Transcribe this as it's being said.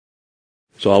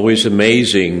It's always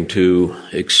amazing to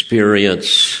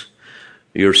experience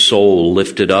your soul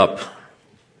lifted up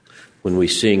when we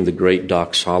sing the great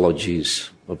doxologies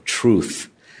of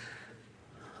truth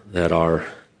that are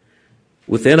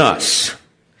within us.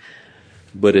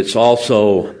 But it's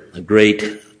also a great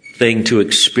thing to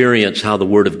experience how the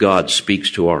Word of God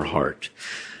speaks to our heart.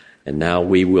 And now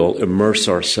we will immerse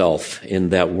ourselves in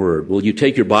that Word. Will you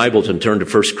take your Bibles and turn to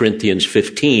 1 Corinthians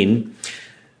 15?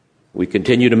 We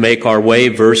continue to make our way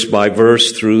verse by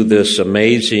verse through this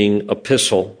amazing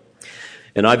epistle.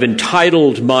 And I've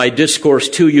entitled my discourse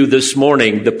to you this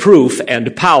morning, The Proof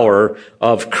and Power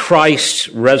of Christ's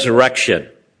Resurrection.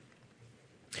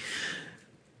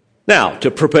 Now, to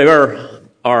prepare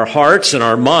our hearts and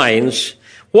our minds,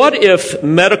 what if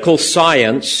medical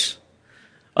science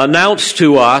announced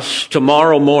to us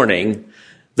tomorrow morning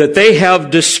that they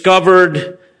have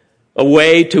discovered a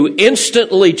way to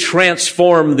instantly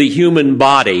transform the human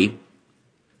body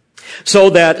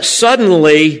so that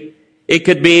suddenly it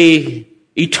could be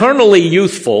eternally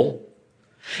youthful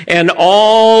and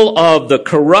all of the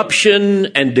corruption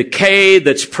and decay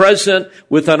that's present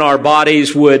within our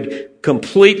bodies would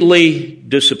completely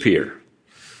disappear?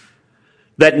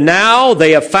 That now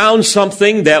they have found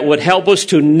something that would help us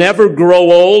to never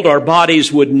grow old, our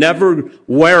bodies would never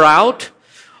wear out,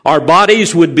 our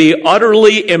bodies would be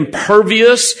utterly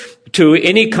impervious to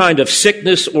any kind of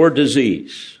sickness or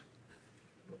disease.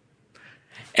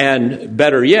 And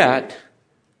better yet,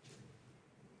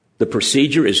 the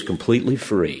procedure is completely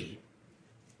free.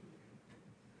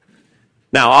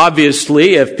 Now,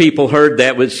 obviously, if people heard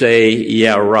that, would say,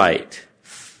 yeah, right.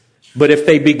 But if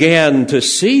they began to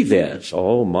see this,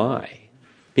 oh my,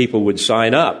 people would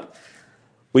sign up.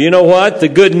 Well, you know what? The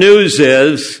good news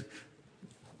is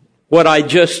what I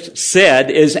just said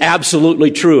is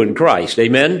absolutely true in Christ.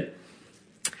 Amen?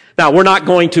 Now, we're not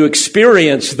going to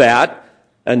experience that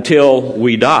until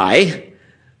we die,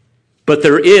 but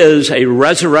there is a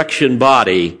resurrection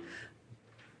body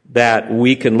that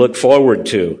we can look forward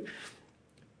to.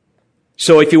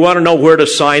 So if you want to know where to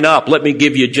sign up, let me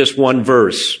give you just one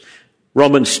verse.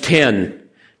 Romans 10,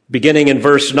 beginning in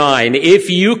verse 9. If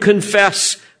you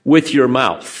confess with your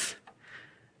mouth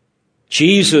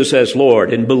Jesus as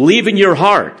Lord and believe in your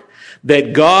heart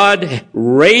that God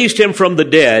raised him from the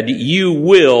dead, you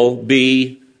will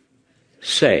be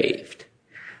saved.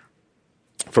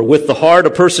 For with the heart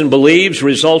a person believes,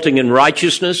 resulting in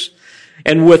righteousness,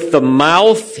 and with the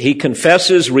mouth he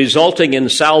confesses, resulting in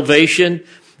salvation.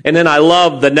 And then I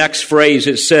love the next phrase.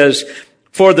 It says,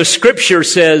 for the scripture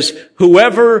says,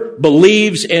 whoever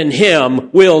believes in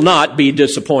him will not be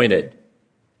disappointed.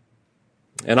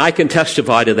 And I can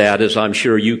testify to that, as I'm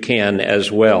sure you can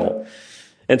as well.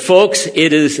 And folks,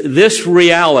 it is this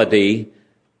reality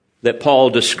that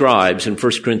Paul describes in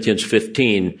 1 Corinthians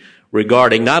 15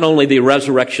 regarding not only the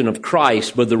resurrection of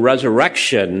Christ, but the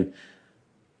resurrection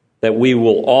that we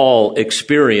will all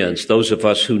experience, those of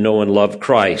us who know and love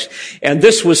Christ. And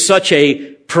this was such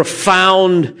a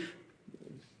profound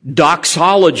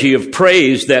doxology of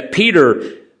praise that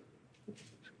Peter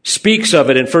speaks of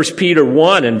it in 1 Peter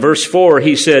 1 and verse 4.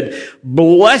 He said,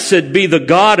 blessed be the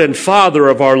God and Father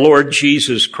of our Lord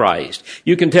Jesus Christ.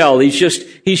 You can tell he's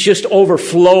just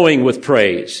overflowing with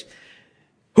praise.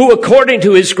 Who according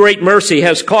to his great mercy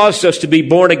has caused us to be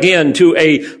born again to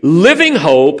a living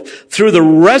hope through the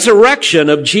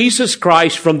resurrection of Jesus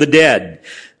Christ from the dead,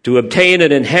 to obtain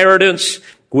an inheritance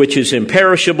which is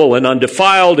imperishable and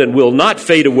undefiled and will not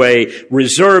fade away,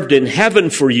 reserved in heaven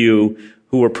for you,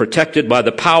 who are protected by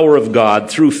the power of God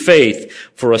through faith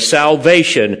for a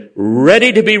salvation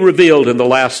ready to be revealed in the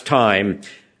last time.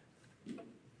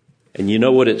 And you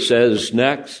know what it says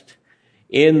next?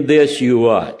 In this you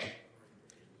what?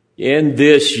 In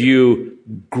this you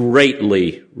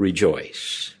greatly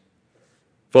rejoice.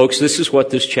 Folks, this is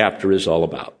what this chapter is all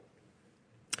about.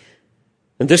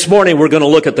 And this morning we're going to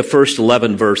look at the first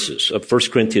 11 verses of 1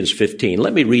 Corinthians 15.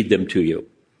 Let me read them to you.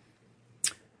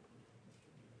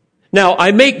 Now,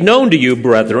 I make known to you,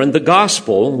 brethren, the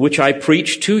gospel which I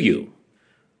preached to you,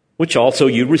 which also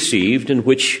you received, and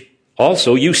which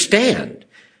also you stand,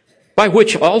 by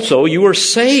which also you are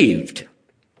saved,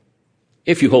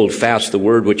 if you hold fast the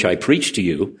word which I preached to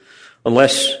you,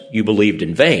 unless you believed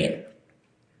in vain.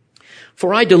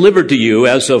 For I delivered to you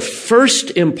as of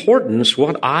first importance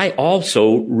what I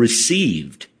also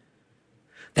received,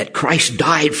 that Christ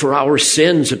died for our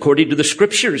sins according to the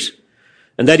Scriptures,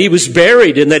 and that he was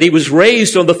buried, and that he was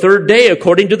raised on the third day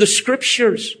according to the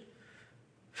Scriptures,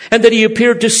 and that he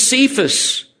appeared to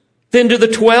Cephas, then to the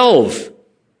 12.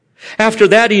 After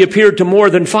that he appeared to more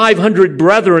than 500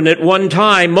 brethren at one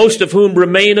time, most of whom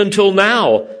remain until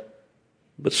now,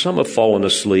 but some have fallen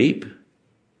asleep.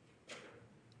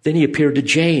 Then he appeared to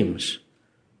James,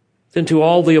 then to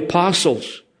all the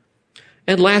apostles.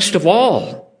 And last of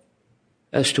all,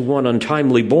 as to one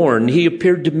untimely born, he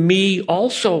appeared to me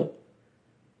also.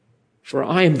 For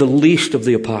I am the least of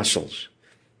the apostles,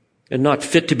 and not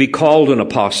fit to be called an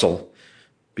apostle,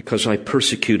 because I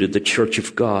persecuted the church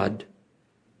of God.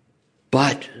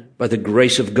 But by the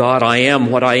grace of God, I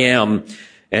am what I am,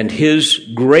 and his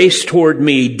grace toward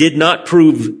me did not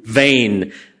prove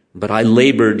vain, but I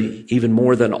labored even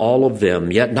more than all of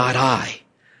them, yet not I,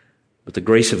 but the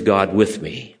grace of God with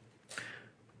me.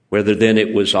 Whether then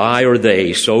it was I or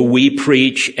they, so we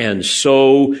preach, and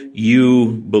so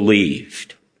you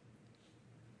believed.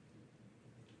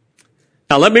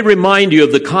 Now let me remind you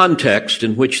of the context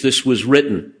in which this was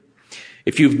written.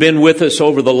 If you've been with us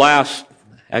over the last,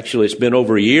 actually it's been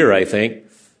over a year, I think,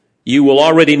 you will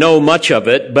already know much of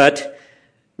it, but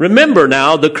remember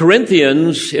now, the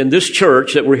Corinthians in this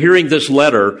church that were hearing this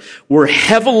letter were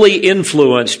heavily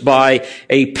influenced by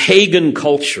a pagan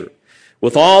culture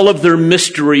with all of their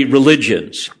mystery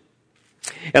religions.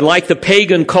 And like the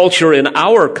pagan culture in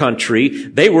our country,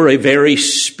 they were a very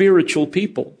spiritual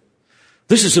people.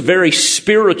 This is a very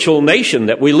spiritual nation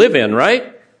that we live in,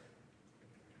 right?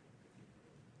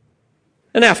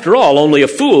 And after all, only a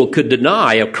fool could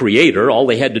deny a creator. All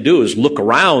they had to do is look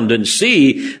around and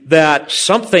see that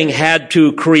something had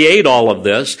to create all of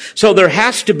this. So there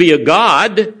has to be a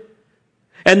God.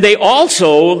 And they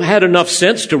also had enough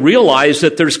sense to realize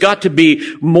that there's got to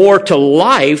be more to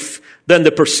life than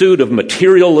the pursuit of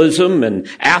materialism and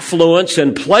affluence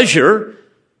and pleasure.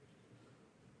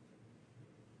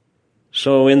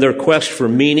 So in their quest for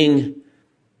meaning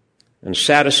and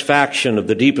satisfaction of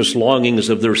the deepest longings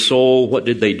of their soul, what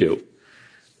did they do?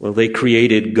 Well, they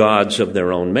created gods of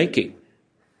their own making.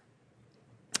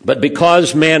 But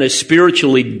because man is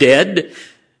spiritually dead,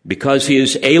 because he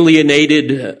is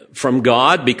alienated from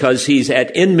God, because he's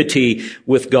at enmity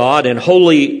with God and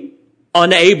wholly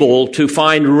unable to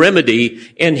find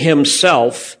remedy in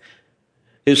himself,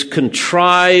 his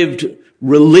contrived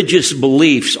religious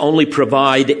beliefs only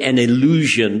provide an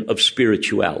illusion of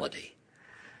spirituality.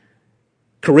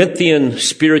 Corinthian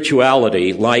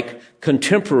spirituality, like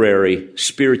contemporary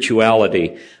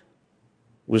spirituality,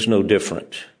 was no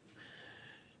different.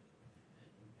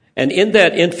 And in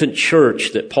that infant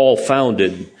church that Paul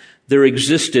founded, there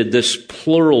existed this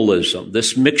pluralism,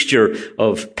 this mixture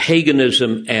of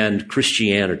paganism and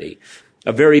Christianity,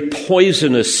 a very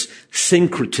poisonous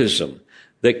syncretism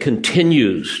that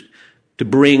continues to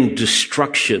bring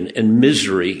destruction and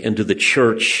misery into the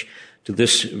church to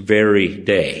this very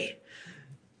day.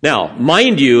 Now,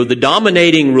 mind you, the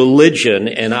dominating religion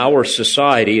in our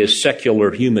society is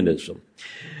secular humanism.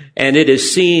 And it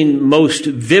is seen most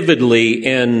vividly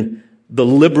in the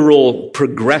liberal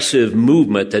progressive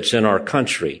movement that's in our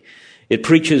country. It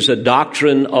preaches a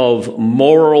doctrine of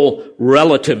moral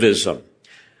relativism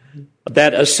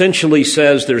that essentially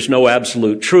says there's no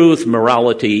absolute truth.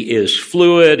 Morality is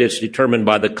fluid. It's determined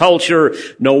by the culture.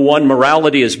 No one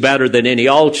morality is better than any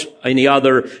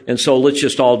other. And so let's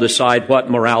just all decide what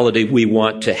morality we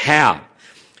want to have.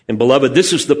 And beloved,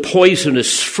 this is the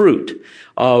poisonous fruit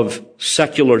of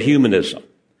secular humanism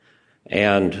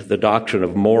and the doctrine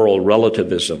of moral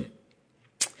relativism.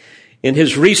 In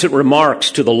his recent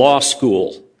remarks to the law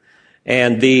school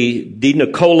and the De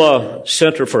Nicola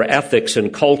Center for Ethics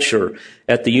and Culture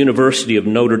at the University of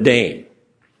Notre Dame,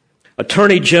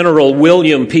 Attorney General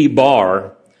William P.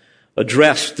 Barr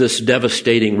addressed this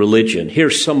devastating religion.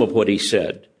 Here's some of what he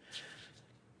said.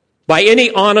 By any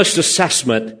honest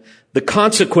assessment, the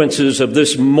consequences of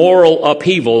this moral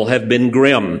upheaval have been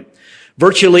grim.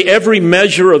 Virtually every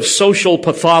measure of social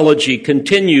pathology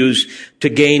continues to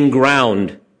gain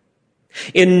ground.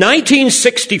 In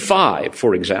 1965,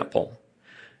 for example,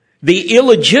 the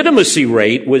illegitimacy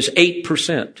rate was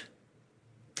 8%.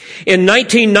 In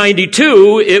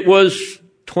 1992, it was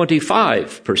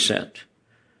 25%.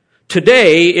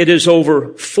 Today, it is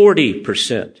over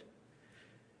 40%.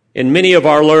 In many of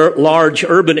our large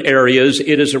urban areas,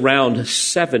 it is around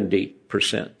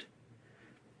 70%.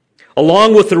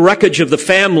 Along with the wreckage of the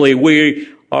family, we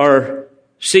are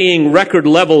seeing record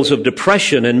levels of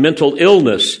depression and mental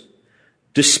illness,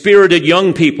 dispirited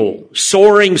young people,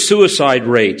 soaring suicide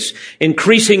rates,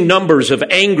 increasing numbers of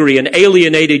angry and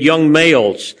alienated young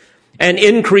males, an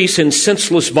increase in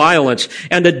senseless violence,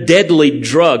 and a deadly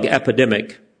drug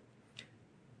epidemic.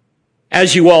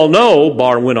 As you all know,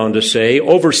 Barr went on to say,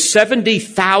 over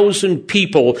 70,000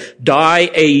 people die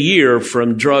a year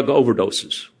from drug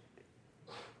overdoses.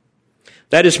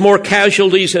 That is more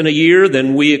casualties in a year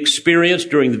than we experienced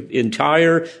during the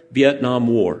entire Vietnam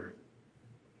War.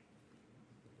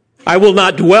 I will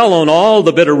not dwell on all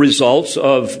the bitter results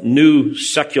of new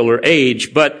secular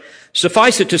age, but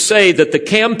suffice it to say that the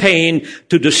campaign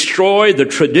to destroy the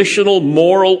traditional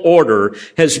moral order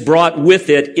has brought with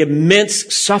it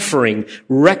immense suffering,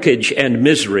 wreckage, and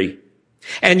misery.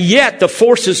 And yet the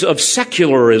forces of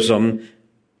secularism,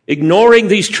 ignoring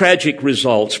these tragic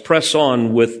results, press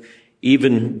on with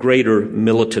even greater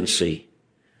militancy.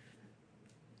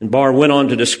 And Barr went on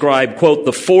to describe, quote,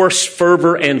 the force,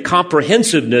 fervor, and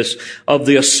comprehensiveness of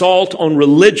the assault on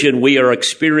religion we are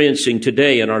experiencing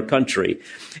today in our country.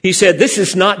 He said, this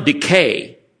is not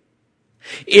decay.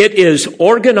 It is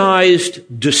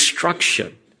organized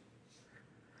destruction.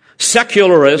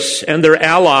 Secularists and their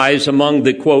allies among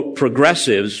the, quote,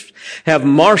 progressives have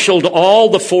marshaled all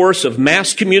the force of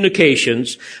mass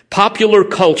communications, popular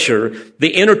culture,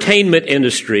 the entertainment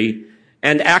industry,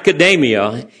 and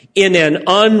academia in an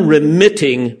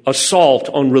unremitting assault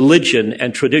on religion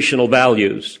and traditional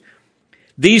values.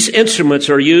 These instruments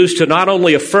are used to not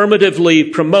only affirmatively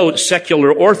promote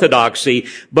secular orthodoxy,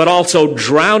 but also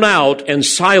drown out and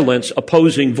silence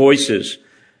opposing voices,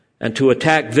 and to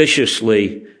attack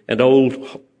viciously and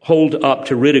hold up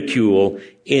to ridicule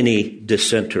any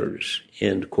dissenters,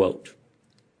 end quote.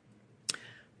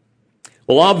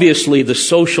 Well, obviously, the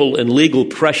social and legal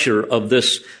pressure of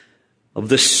this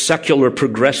secular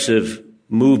progressive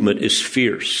movement is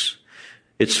fierce.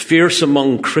 It's fierce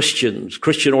among Christians,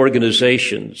 Christian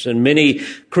organizations, and many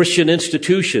Christian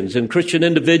institutions and Christian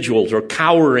individuals are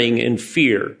cowering in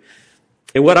fear.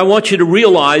 And what I want you to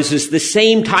realize is the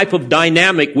same type of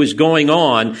dynamic was going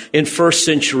on in first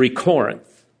century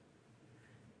Corinth.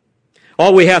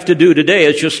 All we have to do today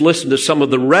is just listen to some of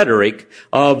the rhetoric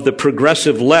of the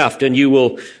progressive left, and you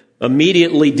will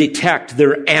immediately detect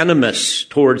their animus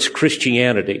towards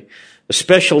Christianity,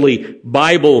 especially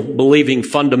Bible-believing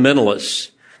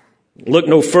fundamentalists. Look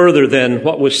no further than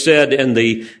what was said in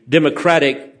the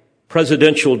Democratic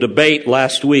presidential debate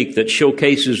last week that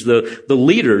showcases the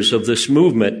leaders of this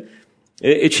movement.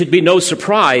 It should be no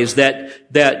surprise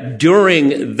that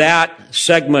during that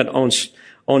segment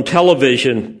on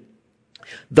television,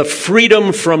 the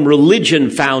Freedom from Religion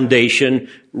Foundation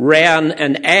ran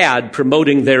an ad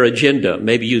promoting their agenda.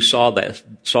 Maybe you saw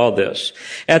this.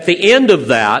 At the end of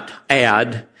that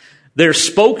ad, their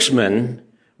spokesman,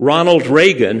 Ronald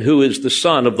Reagan, who is the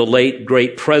son of the late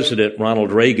great President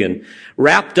Ronald Reagan,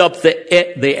 wrapped up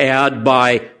the ad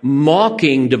by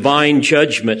mocking divine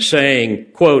judgment, saying,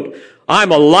 quote,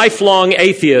 I'm a lifelong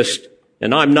atheist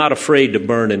and I'm not afraid to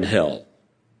burn in hell.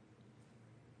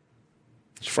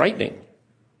 It's frightening.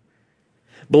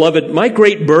 Beloved, my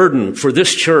great burden for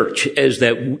this church is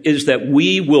that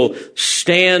we will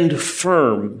stand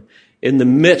firm in the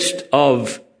midst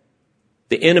of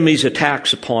the enemy's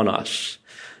attacks upon us,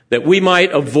 that we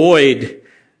might avoid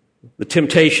the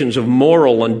temptations of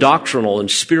moral and doctrinal and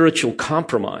spiritual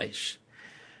compromise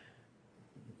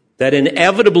that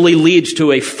inevitably leads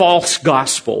to a false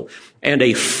gospel and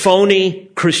a phony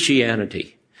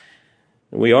Christianity.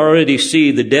 And we already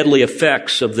see the deadly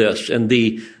effects of this and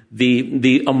the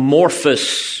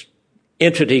amorphous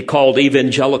entity called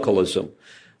evangelicalism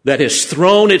that has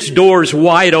thrown its doors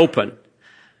wide open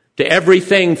to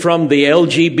everything from the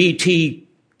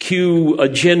LGBTQ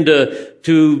agenda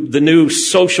to the new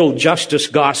social justice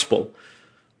gospel,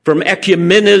 from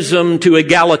ecumenism to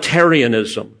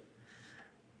egalitarianism.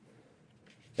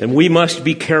 And we must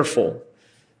be careful.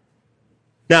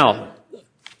 Now,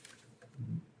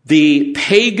 the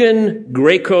pagan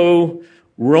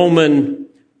Greco-Roman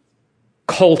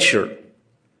culture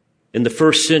in the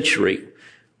first century,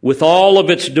 with all of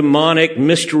its demonic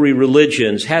mystery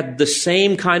religions, had the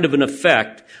same kind of an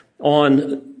effect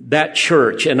on that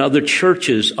church and other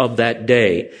churches of that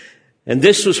day. And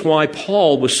this was why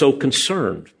Paul was so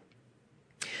concerned.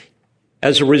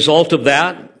 As a result of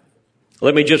that,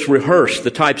 let me just rehearse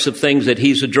the types of things that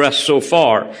he's addressed so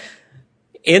far.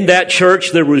 In that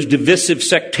church, there was divisive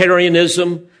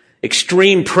sectarianism,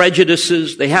 extreme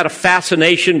prejudices. They had a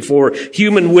fascination for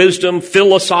human wisdom,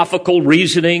 philosophical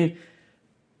reasoning,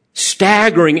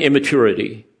 staggering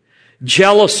immaturity,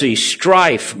 jealousy,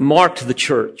 strife marked the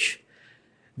church.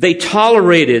 They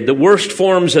tolerated the worst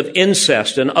forms of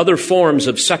incest and other forms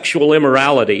of sexual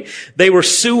immorality. They were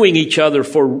suing each other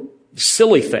for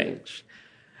silly things.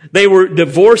 They were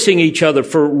divorcing each other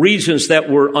for reasons that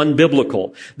were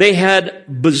unbiblical. They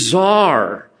had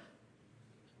bizarre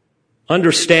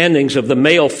understandings of the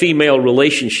male-female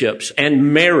relationships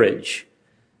and marriage.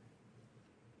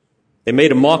 They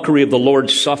made a mockery of the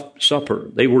Lord's Supper.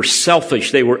 They were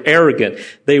selfish. They were arrogant.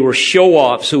 They were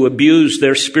show-offs who abused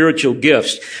their spiritual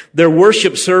gifts. Their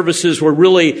worship services were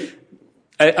really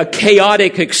a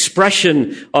chaotic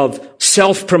expression of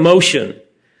self-promotion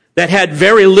that had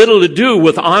very little to do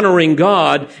with honoring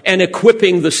God and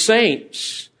equipping the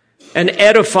saints and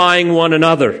edifying one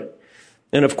another.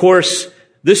 And of course,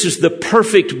 this is the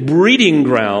perfect breeding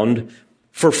ground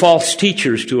for false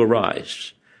teachers to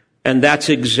arise. And that's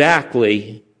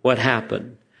exactly what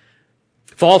happened.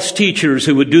 False teachers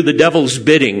who would do the devil's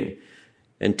bidding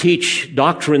and teach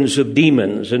doctrines of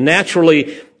demons. And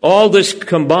naturally, all this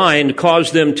combined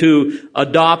caused them to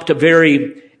adopt a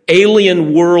very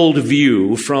alien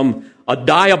worldview from a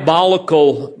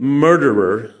diabolical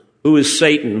murderer who is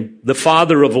Satan, the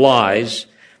father of lies,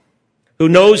 who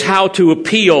knows how to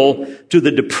appeal to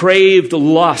the depraved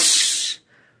lusts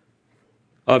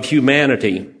of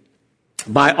humanity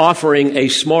by offering a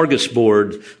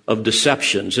smorgasbord of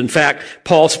deceptions. In fact,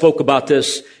 Paul spoke about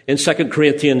this in 2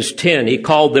 Corinthians 10. He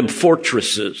called them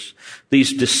fortresses,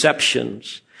 these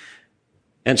deceptions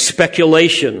and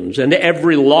speculations and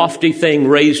every lofty thing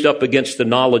raised up against the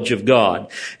knowledge of God.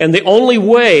 And the only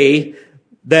way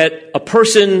that a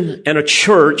person and a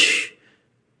church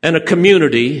and a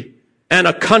community and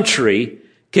a country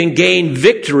can gain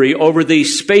victory over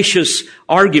these spacious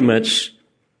arguments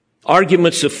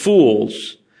of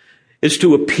fools, is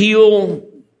to appeal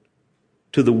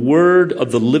to the word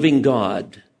of the living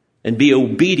God and be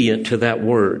obedient to that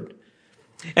word.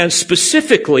 And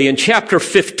specifically in chapter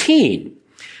 15,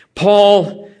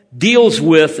 Paul deals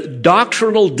with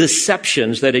doctrinal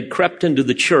deceptions that had crept into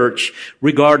the church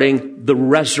regarding the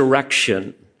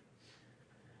resurrection.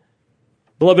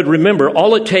 Beloved, remember,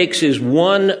 all it takes is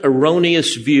one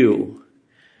erroneous view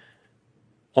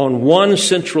on one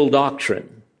central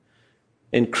doctrine,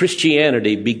 and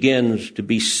Christianity begins to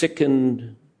be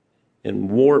sickened and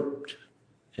warped,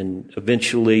 and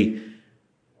eventually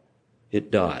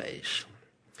it dies.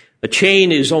 A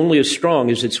chain is only as strong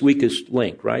as its weakest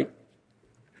link, right?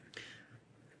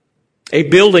 A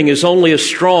building is only as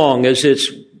strong as its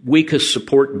weakest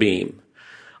support beam.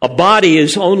 A body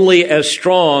is only as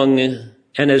strong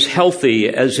and as healthy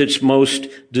as its most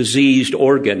diseased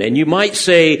organ. And you might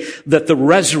say that the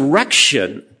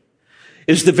resurrection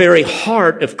is the very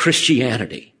heart of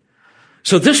Christianity.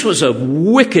 So this was a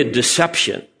wicked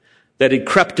deception that had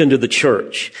crept into the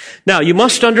church. Now, you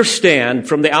must understand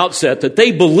from the outset that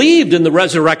they believed in the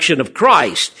resurrection of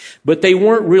Christ, but they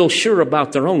weren't real sure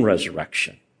about their own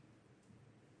resurrection.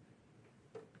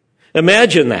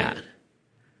 Imagine that.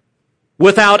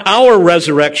 Without our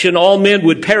resurrection, all men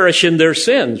would perish in their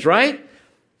sins, right?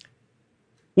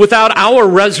 Without our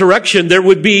resurrection, there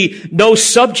would be no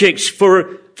subjects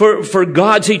for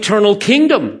God's eternal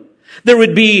kingdom. There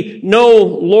would be no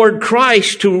Lord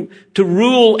Christ to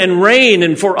rule and reign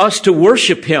and for us to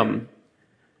worship him.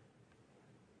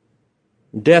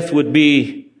 Death would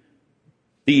be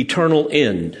the eternal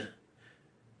end.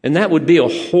 And that would be a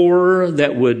horror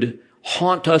that would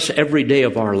haunt us every day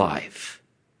of our life.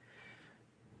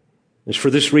 It's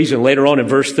for this reason, later on in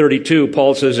verse 32,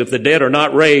 Paul says, if the dead are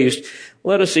not raised,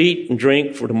 let us eat and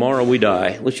drink, for tomorrow we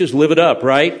die. Let's just live it up,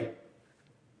 right?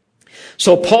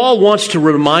 So Paul wants to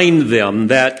remind them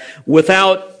that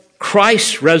without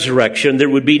Christ's resurrection, there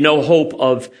would be no hope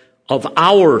of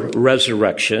our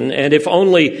resurrection. And if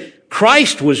only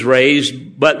Christ was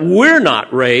raised, but we're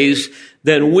not raised,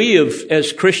 then we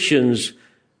as Christians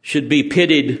should be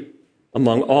pitied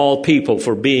among all people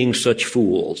for being such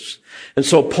fools. And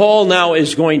so Paul now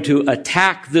is going to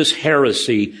attack this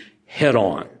heresy head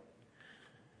on.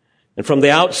 And from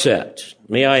the outset,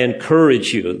 may I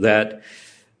encourage you that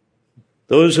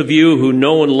those of you who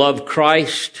know and love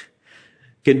Christ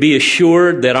can be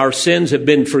assured that our sins have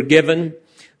been forgiven.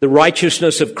 The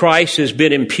righteousness of Christ has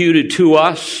been imputed to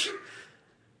us.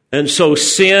 And so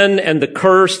sin and the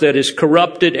curse that has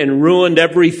corrupted and ruined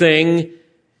everything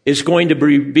is going to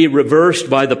be reversed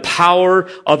by the power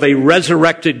of a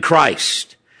resurrected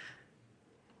Christ.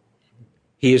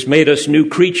 He has made us new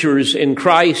creatures in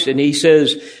Christ, and he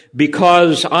says,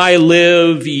 because I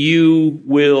live, you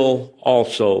will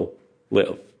also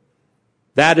live.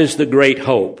 That is the great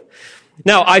hope.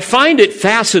 Now, I find it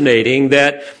fascinating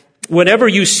that whenever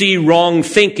you see wrong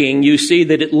thinking, you see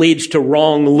that it leads to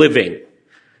wrong living.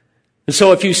 And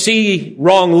so if you see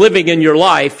wrong living in your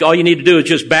life, all you need to do is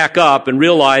just back up and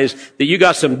realize that you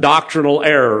got some doctrinal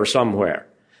error somewhere,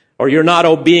 or you're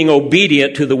not being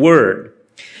obedient to the word.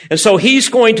 And so he's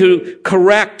going to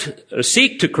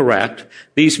seek to correct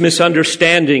these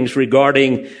misunderstandings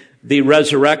regarding the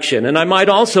resurrection. And I might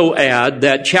also add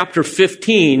that chapter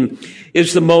 15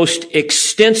 is the most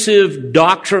extensive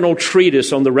doctrinal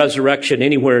treatise on the resurrection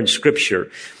anywhere in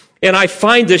Scripture. And I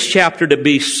find this chapter to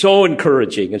be so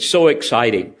encouraging and so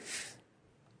exciting.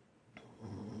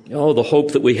 Oh, the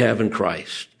hope that we have in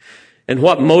Christ. And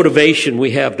what motivation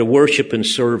we have to worship and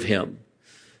serve Him.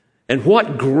 And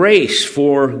what grace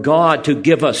for God to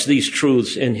give us these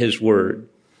truths in His Word.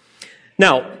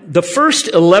 Now, the first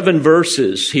 11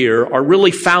 verses here are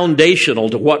really foundational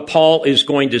to what Paul is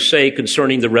going to say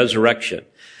concerning the resurrection,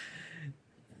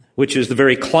 which is the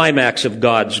very climax of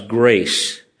God's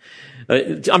grace.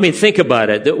 Think about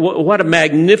it. What a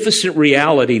magnificent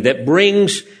reality that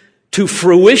brings to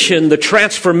fruition the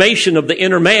transformation of the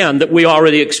inner man that we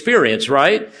already experience,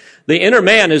 right? The inner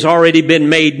man has already been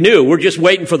made new. We're just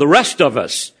waiting for the rest of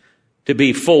us to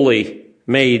be fully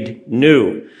made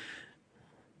new.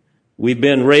 We've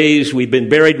been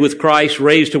buried with Christ,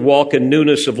 raised to walk in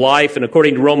newness of life. And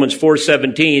according to Romans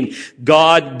 4:17,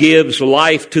 God gives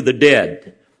life to the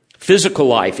dead. Physical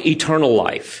life, eternal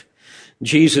life.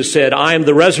 Jesus said, I am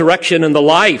the resurrection and the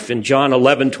life. In John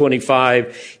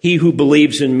 11:25, he who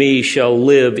believes in me shall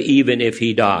live even if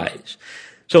he dies.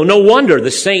 So no wonder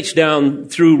the saints down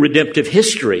through redemptive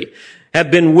history have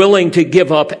been willing to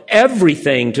give up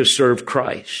everything to serve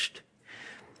Christ.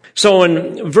 So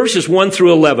in verses 1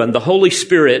 through 11, the Holy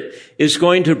Spirit is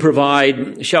going to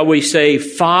provide, shall we say,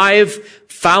 5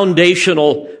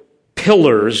 foundational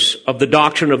pillars of the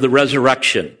doctrine of the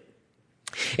resurrection.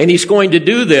 And he's going to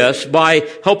do this by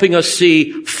helping us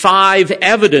see 5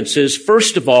 evidences,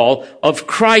 first of all, of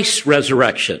Christ's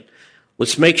resurrection.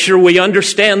 Let's make sure we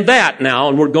understand that now,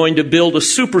 and we're going to build a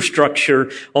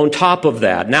superstructure on top of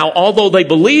that. Now, although they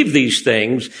believe these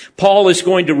things, Paul is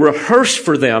going to rehearse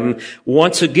for them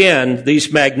once again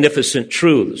these magnificent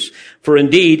truths. For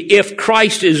indeed, if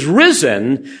Christ is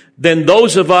risen, then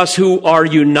those of us who are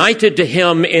united to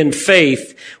him in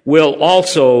faith will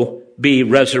also be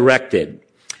resurrected.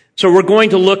 So we're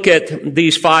going to look at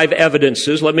these 5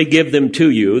 evidences. Let me give them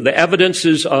to you. The evidence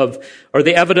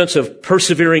of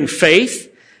persevering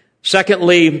faith.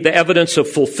 Secondly, the evidence of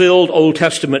fulfilled Old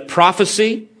Testament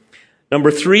prophecy. Number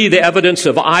 3, the evidence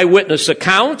of eyewitness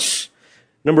accounts.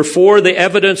 Number 4, the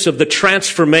evidence of the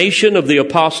transformation of the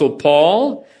Apostle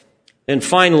Paul. And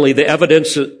finally, the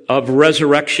evidence of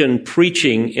resurrection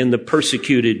preaching in the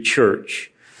persecuted church.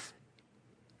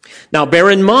 Now, bear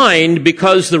in mind,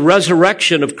 because the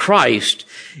resurrection of Christ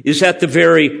is at the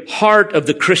very heart of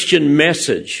the Christian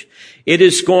message, it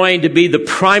is going to be the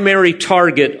primary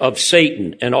target of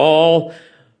Satan and all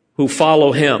who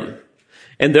follow him.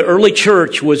 And the early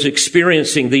church was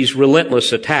experiencing these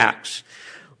relentless attacks.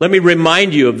 Let me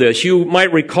remind you of this. You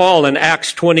might recall in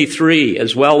Acts 23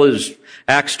 as well as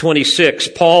Acts 26,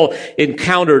 Paul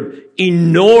encountered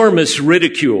enormous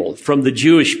ridicule from the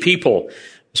Jewish people,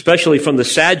 especially from the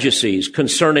Sadducees,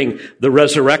 concerning the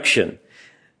resurrection.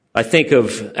 I think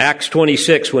of Acts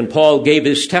 26 when Paul gave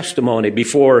his testimony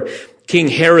before King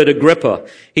Herod Agrippa.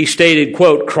 He stated,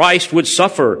 quote, Christ would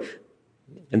suffer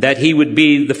and that he would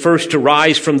be the first to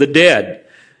rise from the dead.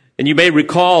 And you may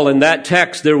recall in that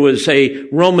text there was a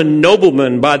Roman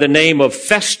nobleman by the name of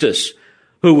Festus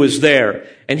who was there.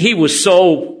 And he was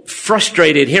so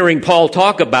frustrated hearing Paul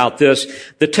talk about this.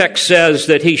 The text says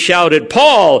that he shouted,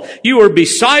 Paul, you are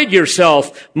beside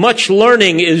yourself. Much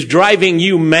learning is driving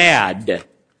you mad.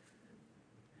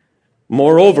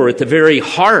 Moreover, at the very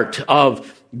heart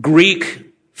of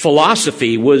Greek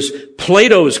philosophy was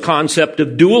Plato's concept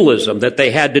of dualism that they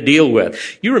had to deal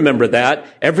with. You remember that.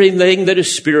 Everything that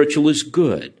is spiritual is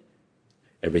good.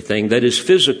 Everything that is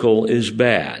physical is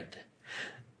bad.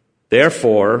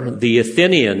 Therefore, the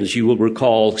Athenians, you will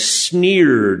recall,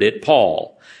 sneered at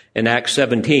Paul in Acts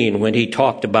 17 when he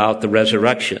talked about the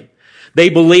resurrection. They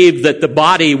believed that the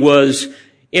body was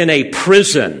in a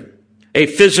prison, a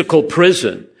physical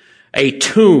prison, a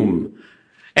tomb,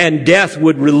 and death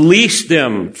would release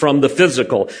them from the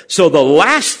physical. So the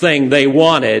last thing they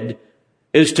wanted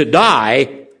is to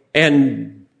die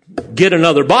and get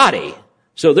another body.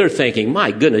 So they're thinking,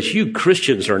 my goodness, you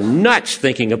Christians are nuts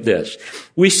thinking of this.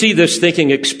 We see this thinking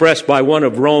expressed by one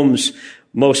of Rome's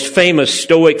most famous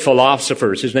Stoic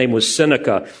philosophers. His name was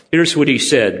Seneca. Here's what he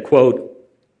said, quote,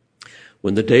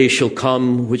 when the day shall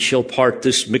come which shall part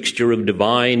this mixture of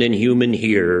divine and human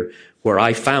here, where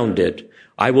I found it,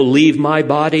 I will leave my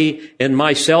body and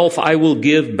myself I will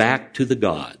give back to the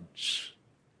gods.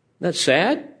 Isn't that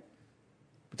sad?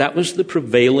 That was the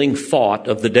prevailing thought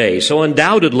of the day. So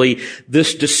undoubtedly,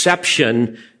 this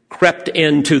deception crept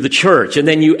into the church. And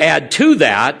then you add to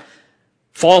that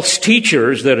false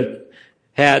teachers that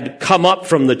had come up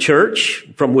from the church,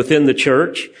 from within the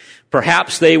church.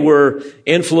 Perhaps they were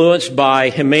influenced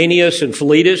by Hymenaeus and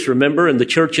Philetus, remember, in the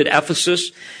church at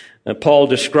Ephesus. Paul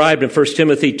described in 1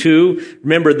 Timothy 2.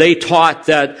 Remember, they taught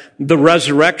that the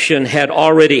resurrection had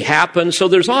already happened. So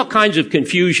there's all kinds of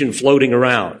confusion floating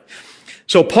around.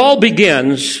 So Paul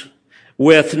begins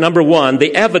with, number one,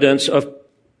 the evidence of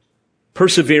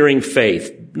persevering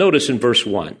faith. Notice in verse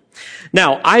 1.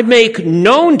 Now, I make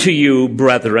known to you,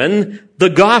 brethren, the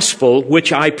gospel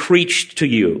which I preached to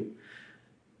you.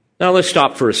 Now, let's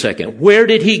stop for a second. Where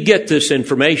did he get this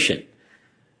information?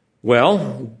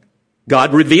 Well,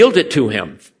 God revealed it to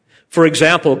him. For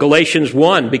example, Galatians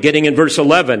 1, beginning in verse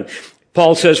 11,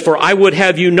 Paul says, "For I would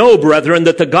have you know, brethren,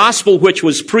 that the gospel which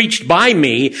was preached by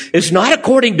me is not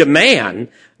according to man."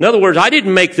 In other words, I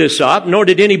didn't make this up, nor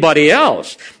did anybody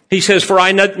else. He says, "For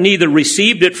I neither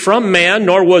received it from man,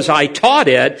 nor was I taught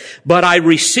it, but I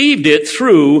received it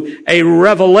through a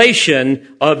revelation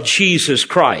of Jesus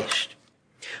Christ."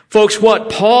 Folks, what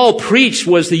Paul preached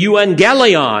was the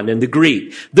euangelion in the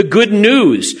Greek, the good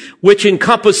news, which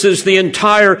encompasses the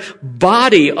entire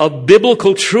body of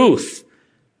biblical truth,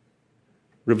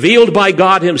 revealed by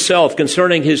God himself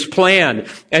concerning his plan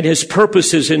and his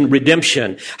purposes in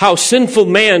redemption, how sinful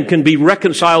man can be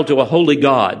reconciled to a holy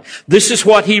God. This is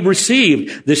what he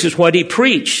received. This is what he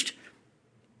preached.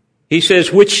 He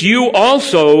says, which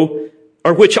also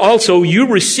you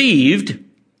received,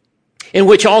 in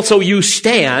which also you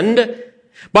stand,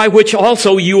 by which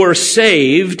also you are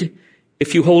saved,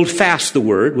 if you hold fast the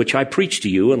word which I preached to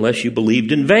you, unless you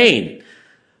believed in vain.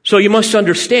 So you must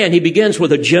understand, he begins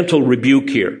with a gentle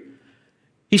rebuke here.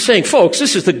 He's saying, folks,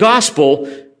 this is the gospel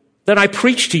that I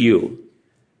preached to you,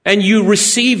 and you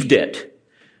received it.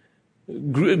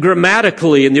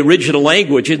 Grammatically, in the original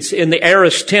language, it's in the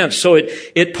aorist tense, so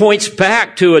it points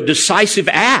back to a decisive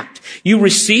act. You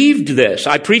received this.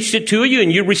 I preached it to you,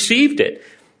 and you received it.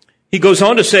 He goes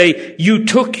on to say, you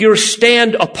took your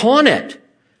stand upon it.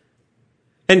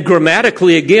 And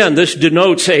grammatically, again, this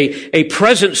denotes a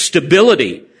present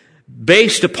stability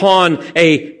based upon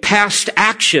a past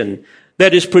action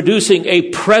that is producing a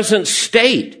present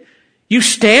state. You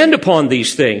stand upon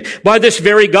these things. By this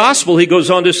very gospel, he goes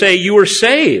on to say, you are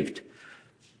saved.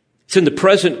 It's in the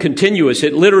present continuous.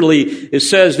 It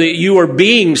says that you are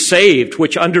being saved,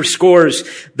 which underscores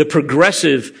the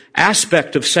progressive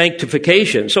aspect of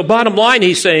sanctification. So bottom line,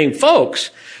 he's saying,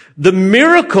 folks, the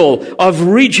miracle of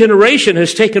regeneration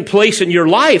has taken place in your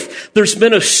life. There's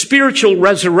been a spiritual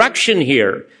resurrection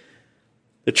here.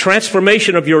 The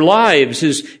transformation of your lives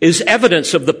is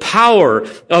evidence of the power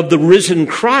of the risen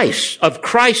Christ, of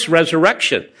Christ's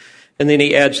resurrection. And then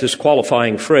he adds this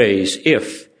qualifying phrase,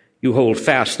 if you hold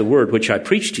fast the word which I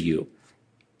preached to you,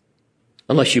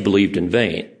 unless you believed in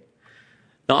vain.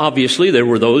 Now, obviously, there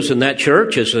were those in that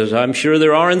church, as I'm sure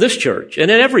there are in this church,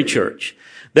 and in every church,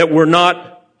 that were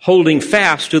not holding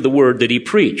fast to the word that he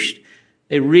preached.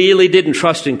 They really didn't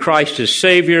trust in Christ as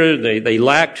Savior. They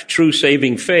lacked true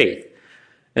saving faith.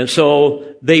 And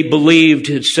so they believed,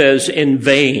 it says, in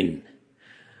vain.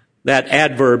 That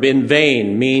adverb, in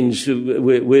vain, means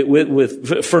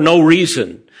for no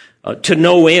reason, to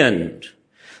no end.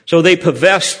 So they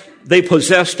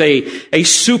possessed a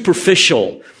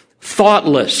superficial,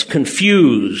 thoughtless,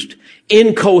 confused,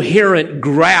 incoherent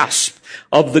grasp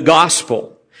of the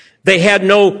gospel. They had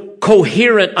no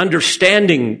coherent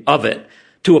understanding of it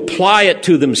to apply it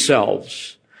to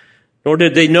themselves. Nor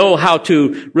did they know how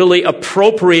to really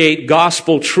appropriate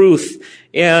gospel truth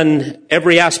in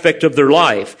every aspect of their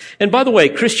life. And by the way,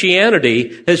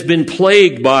 Christianity has been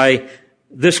plagued by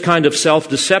this kind of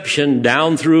self-deception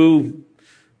down through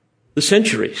the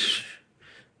centuries.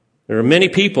 There are many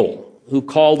people who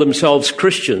call themselves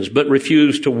Christians but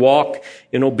refuse to walk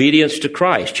in obedience to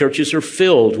Christ. Churches are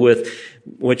filled with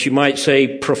what you might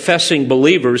say professing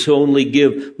believers who only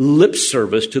give lip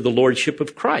service to the lordship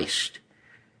of Christ.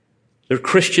 They're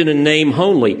Christian in name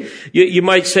only. You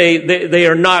might say they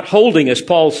are not holding, as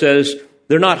Paul says,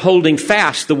 they're not holding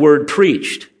fast the word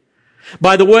preached.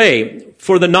 By the way,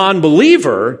 for the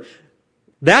non-believer,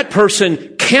 that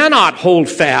person cannot hold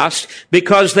fast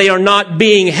because they are not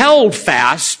being held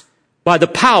fast by the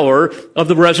power of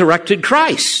the resurrected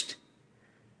Christ.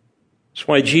 That's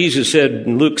why Jesus said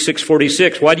in Luke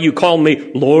 6:46, why do you call me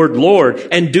Lord, Lord,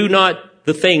 and do not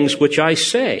the things which I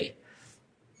say?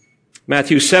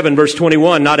 Matthew 7, verse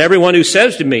 21, not everyone who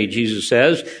says to me, Jesus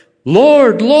says,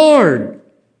 Lord, Lord,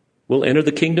 will enter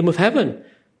the kingdom of heaven,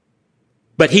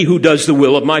 but he who does the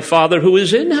will of my Father who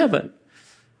is in heaven.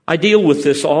 I deal with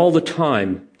this all the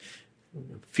time.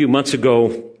 A few months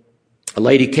ago, a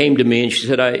lady came to me and she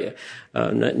said,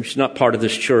 she's not part of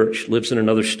this church, lives in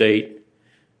another state.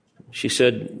 She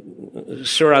said,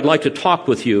 sir, I'd like to talk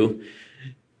with you.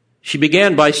 She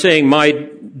began by saying, my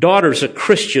daughter's a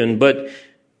Christian, but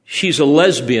she's a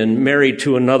lesbian married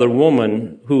to another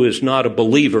woman who is not a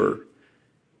believer.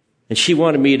 And she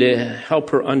wanted me to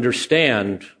help her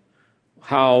understand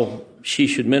how she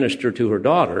should minister to her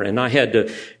daughter. And I had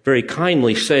to very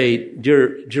kindly say,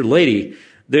 dear lady,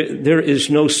 there is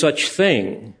no such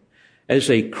thing as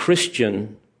a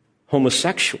Christian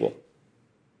homosexual.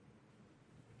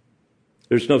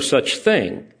 There's no such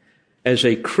thing as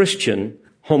a Christian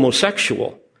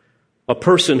homosexual, a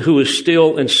person who is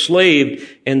still enslaved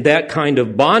in that kind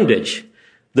of bondage.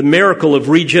 The miracle of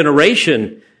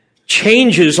regeneration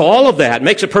changes all of that,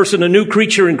 makes a person a new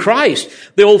creature in Christ.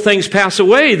 The old things pass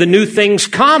away, the new things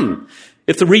come.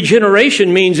 If the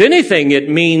regeneration means anything, it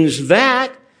means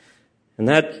that. And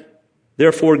that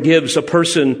therefore gives a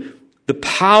person the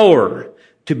power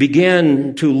to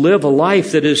begin to live a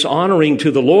life that is honoring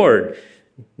to the Lord.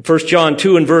 1 John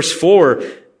 2 and verse 4,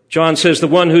 John says, the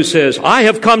one who says, I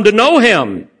have come to know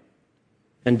him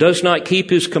and does not keep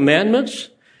his commandments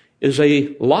is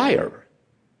a liar,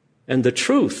 and the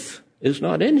truth is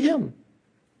not in him.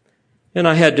 And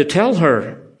I had to tell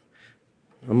her,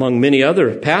 among many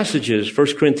other passages,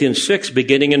 1 Corinthians 6,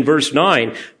 beginning in verse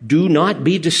 9, do not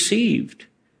be deceived.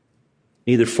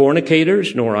 Neither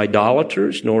fornicators, nor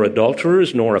idolaters, nor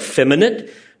adulterers, nor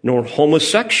effeminate, nor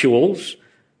homosexuals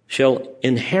shall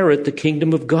inherit the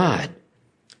kingdom of God.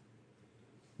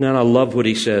 Now, I love what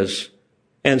he says.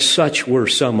 And such were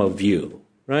some of you,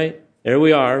 right? There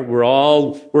we are. We're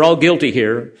all guilty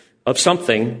here of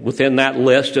something within that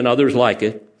list and others like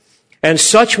it. And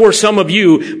such were some of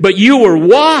you, but you were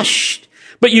washed,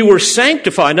 but you were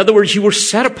sanctified. In other words, you were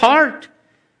set apart,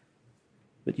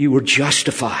 but you were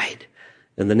justified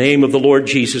in the name of the Lord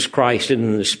Jesus Christ and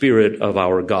in the Spirit of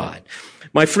our God.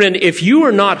 My friend, if you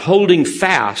are not holding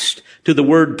fast to the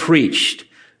word preached,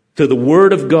 to the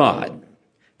word of God,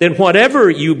 then whatever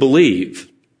you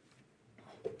believe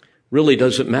really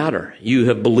doesn't matter. You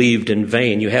have believed in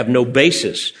vain. You have no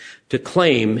basis to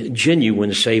claim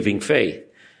genuine saving faith.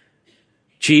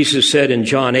 Jesus said in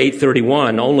John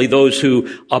 8:31, only those who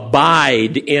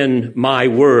abide in my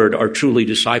word are truly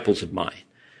disciples of mine.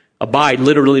 Abide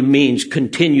literally means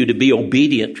continue to be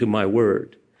obedient to my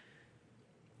word.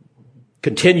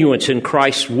 Continuance in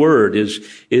Christ's word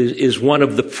is one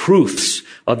of the proofs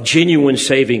of genuine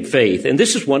saving faith. And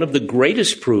this is one of the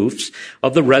greatest proofs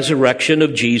of the resurrection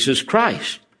of Jesus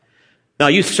Christ. Now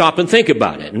you stop and think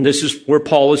about it. And this is where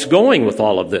Paul is going with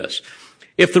all of this.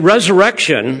 If the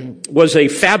resurrection was a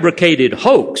fabricated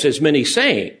hoax, as many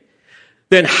say,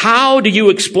 then how do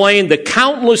you explain the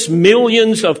countless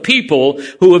millions of people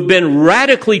who have been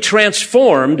radically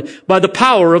transformed by the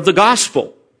power of the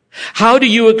gospel? How do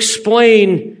you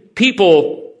explain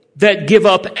people that give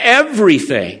up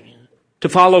everything to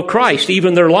follow Christ,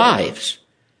 even their lives?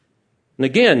 And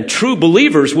again, true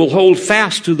believers will hold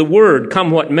fast to the word,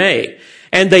 come what may.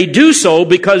 And they do so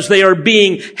because they are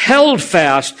being held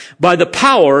fast by the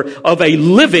power of a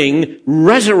living,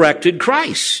 resurrected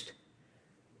Christ.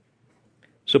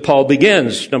 So Paul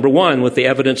begins, number one, with the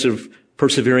evidence of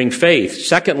persevering faith.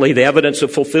 Secondly, the evidence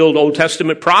of fulfilled Old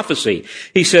Testament prophecy.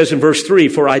 He says in verse 3,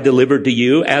 for I delivered to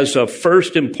you as of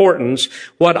first importance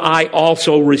what I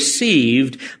also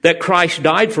received, that Christ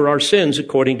died for our sins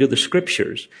according to the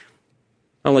Scriptures.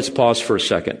 Now let's pause for a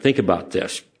second. Think about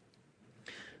this.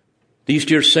 These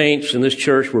dear saints in this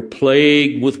church were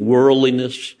plagued with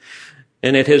worldliness,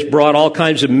 and it has brought all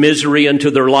kinds of misery into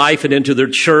their life and into their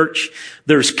church.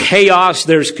 There's chaos,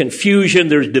 there's confusion,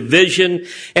 there's division.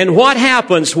 And what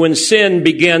happens when sin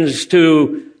begins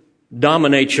to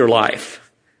dominate your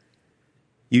life?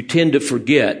 You tend to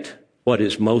forget what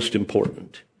is most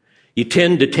important. You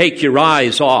tend to take your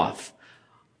eyes off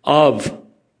of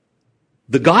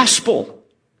the gospel.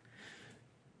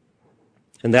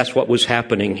 And that's what was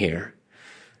happening here.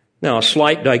 Now, a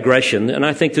slight digression, and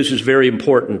I think this is very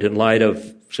important in light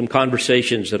of some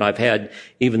conversations that I've had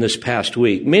even this past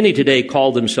week. Many today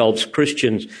call themselves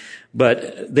Christians,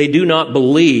 but they do not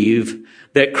believe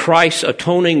that Christ's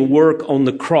atoning work on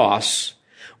the cross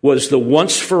was the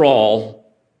once for all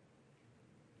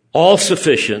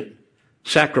sufficient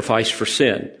sacrifice for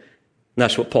sin. And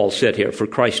that's what Paul said here, for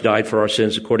Christ died for our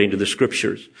sins according to the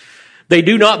Scriptures. They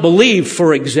do not believe,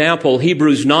 for example,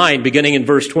 Hebrews 9, beginning in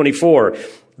verse 24,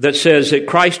 that says that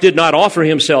Christ did not offer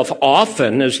himself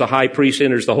often as the high priest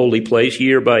enters the holy place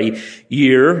year by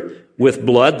year with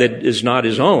blood that is not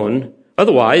his own.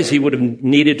 Otherwise, he would have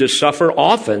needed to suffer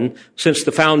often since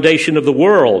the foundation of the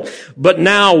world. But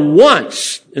now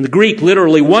once, in the Greek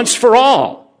literally once for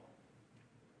all,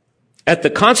 at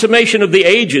the consummation of the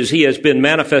ages, he has been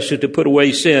manifested to put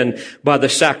away sin by the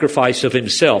sacrifice of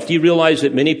himself. Do you realize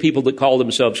that many people that call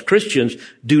themselves Christians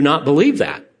do not believe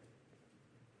that?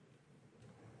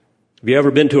 Have you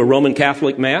ever been to a Roman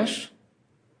Catholic Mass?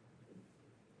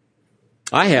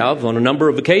 I have on a number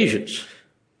of occasions.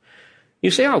 You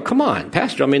say, oh, come on,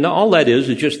 Pastor. I mean, all that is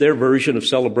just their version of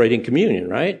celebrating communion,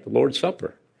 right? The Lord's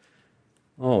Supper.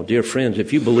 Oh, dear friends,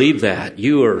 if you believe that,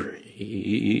 you're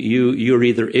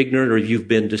either ignorant or you've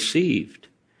been deceived.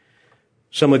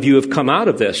 Some of you have come out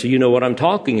of this, so you know what I'm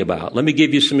talking about. Let me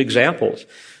give you some examples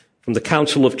from the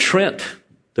Council of Trent,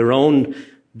 their own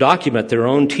document, their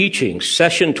own teachings.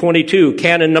 Session 22,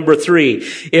 canon number 3.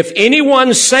 If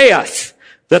anyone saith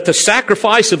that the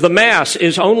sacrifice of the Mass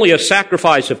is only a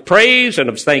sacrifice of praise and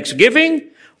of thanksgiving,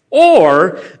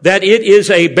 or that it is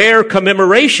a bare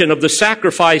commemoration of the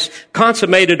sacrifice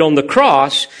consummated on the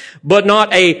cross, but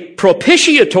not a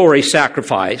propitiatory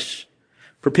sacrifice.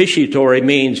 Propitiatory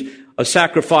means a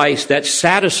sacrifice that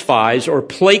satisfies or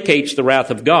placates the wrath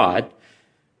of God,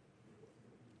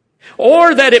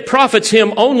 or that it profits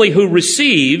him only who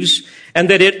receives, and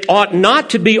that it ought not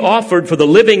to be offered for the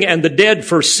living and the dead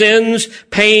for sins,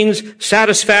 pains,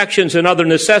 satisfactions, and other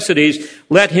necessities,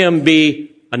 let him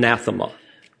be anathema.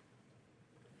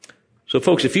 So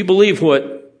folks, if you believe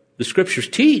what the scriptures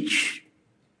teach,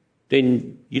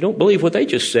 then you don't believe what they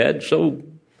just said, so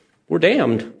we're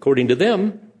damned, according to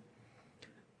them.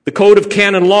 The Code of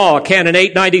Canon Law, Canon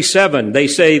 897, they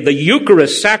say the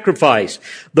Eucharist sacrifice,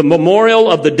 the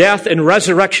memorial of the death and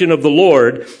resurrection of the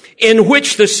Lord, in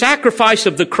which the sacrifice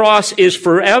of the cross is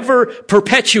forever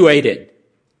perpetuated,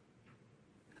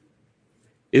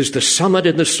 is the summit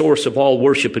and the source of all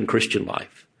worship in Christian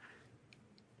life.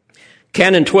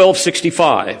 Canon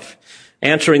 1265,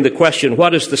 answering the question,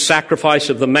 what is the sacrifice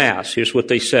of the Mass? Here's what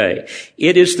they say.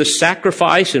 It is the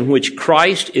sacrifice in which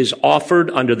Christ is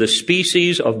offered under the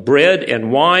species of bread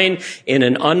and wine in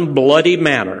an unbloody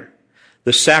manner.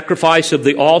 The sacrifice of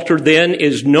the altar then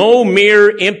is no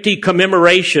mere empty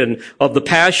commemoration of the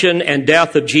passion and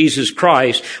death of Jesus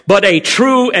Christ, but a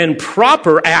true and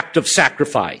proper act of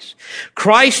sacrifice.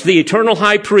 Christ, the eternal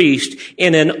high priest,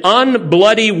 in an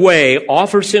unbloody way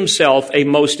offers himself a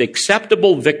most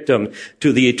acceptable victim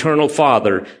to the eternal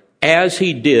Father, as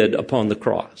he did upon the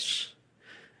cross.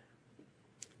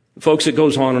 Folks, it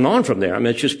goes on and on from there. I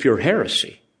mean, it's just pure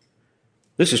heresy.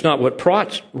 This is not what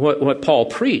Paul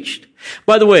preached.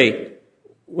 By the way,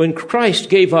 when Christ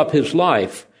gave up his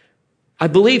life, I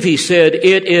believe he said,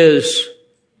 it is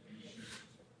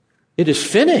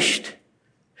finished.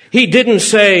 He didn't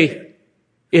say,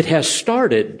 it has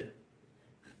started.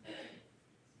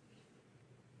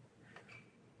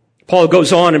 Paul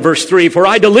goes on in verse 3, for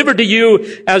I delivered to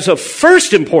you as of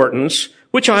first importance,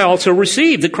 which I also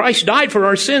received, that Christ died for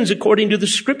our sins according to the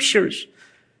Scriptures.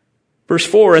 Verse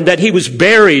 4, and that he was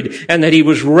buried and that he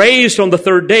was raised on the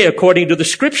third day according to the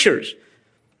Scriptures.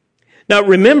 Now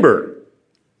remember,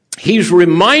 he's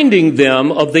reminding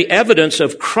them of the evidence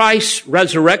of Christ's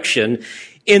resurrection,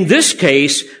 in this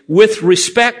case with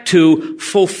respect to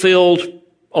fulfilled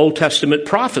Old Testament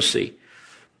prophecy.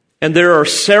 And there are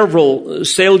several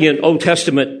salient Old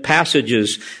Testament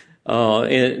passages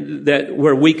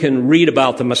where we can read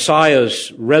about the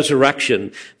Messiah's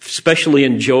resurrection, especially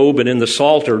in Job and in the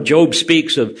Psalter. Job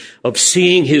speaks of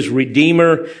seeing his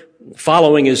Redeemer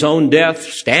following his own death,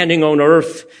 standing on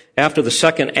earth after the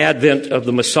second advent of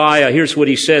the Messiah. Here's what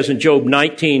he says in Job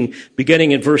 19,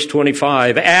 beginning in verse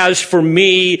 25. As for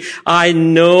me, I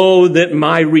know that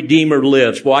my Redeemer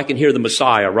lives. Well, I can hear the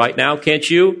Messiah right now, can't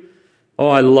you? Oh,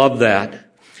 I love that.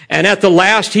 And at the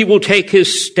last he will take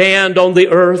his stand on the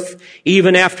earth,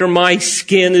 even after my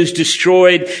skin is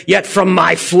destroyed. Yet from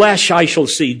my flesh I shall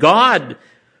see God,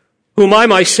 whom I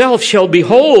myself shall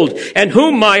behold, and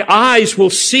whom my eyes will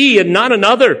see, and not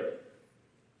another.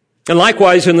 And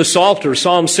likewise in the Psalter,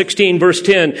 Psalm 16, verse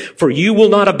 10, for you will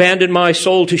not abandon my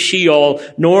soul to Sheol,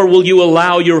 nor will you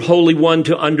allow your Holy One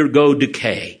to undergo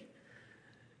decay.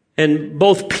 And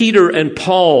both Peter and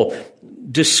Paul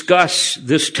discuss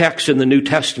this text in the New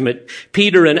Testament.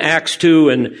 Peter in Acts 2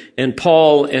 and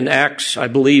Paul in Acts, I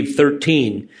believe,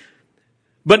 13.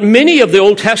 But many of the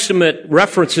Old Testament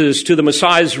references to the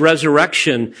Messiah's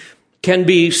resurrection can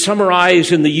be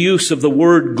summarized in the use of the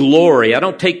word glory. I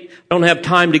don't have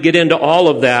time to get into all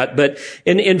of that, but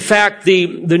in fact, the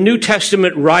New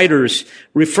Testament writers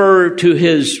refer to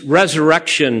his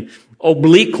resurrection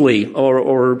obliquely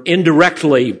or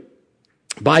indirectly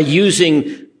by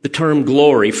using the term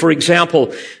glory. For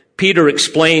example, Peter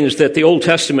explains that the Old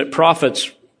Testament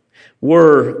prophets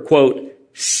were, quote,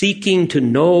 seeking to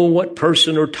know what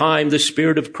person or time the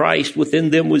Spirit of Christ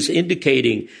within them was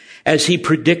indicating as he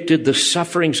predicted the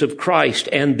sufferings of Christ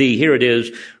and the, here it is,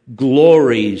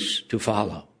 glories to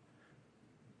follow.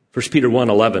 1 Peter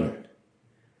 1:11.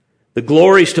 The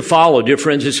glories to follow, dear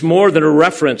friends, is more than a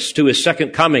reference to his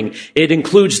second coming. It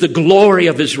includes the glory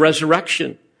of his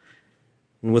resurrection.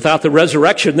 And without the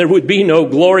resurrection, there would be no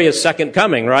glorious second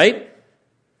coming, right?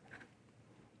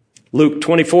 Luke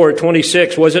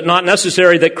 24:26, was it not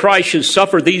necessary that Christ should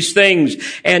suffer these things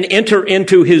and enter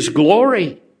into his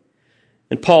glory?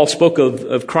 And Paul spoke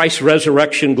of Christ's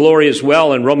resurrection glory as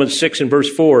well in Romans 6 and verse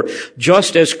 4,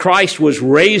 just as Christ was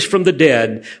raised from the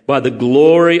dead by the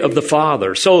glory of the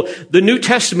Father. So the New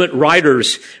Testament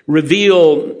writers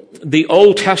reveal the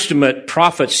Old Testament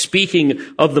prophets speaking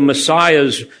of the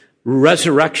Messiah's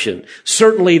resurrection.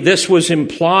 Certainly this was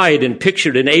implied and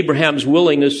pictured in Abraham's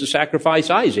willingness to sacrifice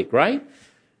Isaac, right?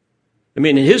 I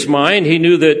mean, in his mind, he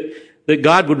knew that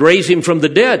God would raise him from the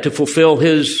dead to fulfill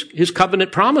his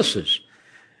covenant promises.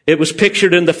 It was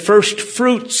pictured in the first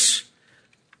fruits,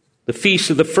 the feast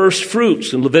of the first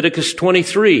fruits in Leviticus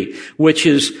 23, which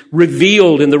is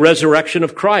revealed in the resurrection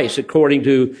of Christ, according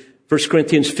to 1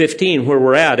 Corinthians 15, where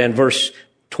we're at, and verse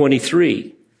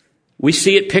 23. We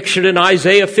see it pictured in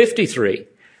Isaiah 53.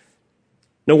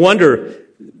 No wonder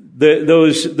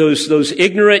those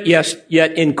ignorant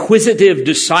yet inquisitive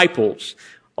disciples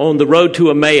on the road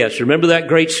to Emmaus. Remember that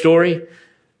great story?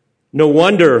 No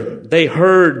wonder they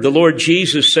heard the Lord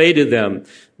Jesus say to them,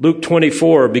 Luke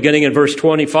 24, beginning in verse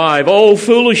 25, "O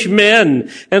foolish men,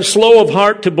 and slow of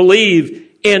heart to believe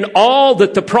in all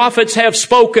that the prophets have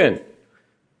spoken."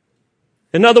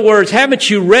 In other words, haven't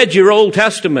you read your Old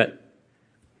Testament?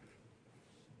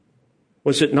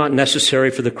 Was it not necessary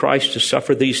for the Christ to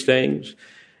suffer these things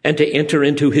and to enter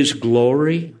into his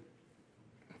glory?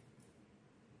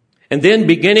 And then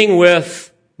beginning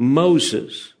with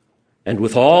Moses and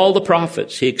with all the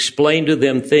prophets, he explained to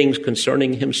them things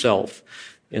concerning himself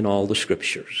in all the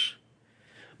scriptures.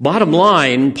 Bottom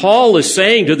line, Paul is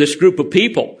saying to this group of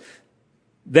people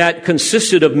that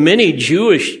consisted of many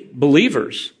Jewish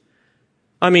believers,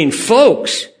 I mean,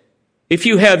 folks, if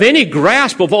you have any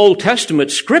grasp of Old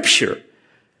Testament scripture,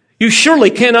 you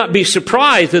surely cannot be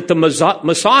surprised that the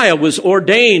Messiah was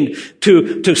ordained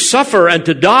to suffer and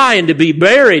to die and to be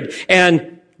buried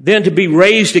and then to be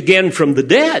raised again from the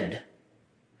dead.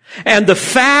 And the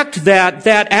fact that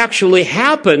that actually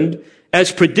happened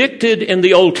as predicted in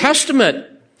the Old Testament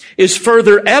is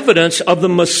further evidence of the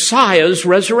Messiah's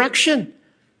resurrection.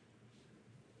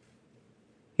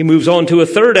 He moves on to a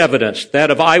third evidence,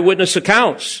 that of eyewitness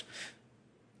accounts,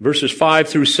 verses 5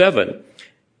 through 7.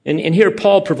 And here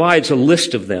Paul provides a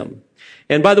list of them.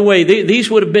 And by the way, these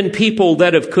would have been people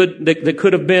that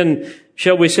could have been,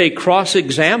 shall we say,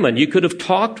 cross-examined. You could have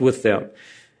talked with them.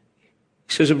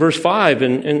 He says in verse 5,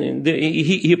 and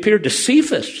he appeared to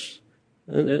Cephas,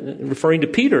 referring to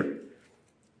Peter,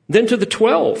 then to the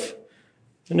 12.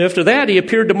 And after that, he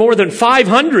appeared to more than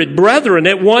 500 brethren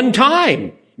at one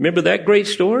time. Remember that great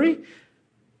story?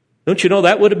 Don't you know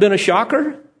that would have been a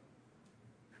shocker?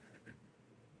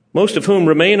 Most of whom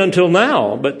remain until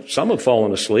now, but some have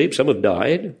fallen asleep, some have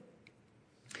died.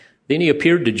 Then he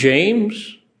appeared to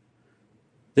James,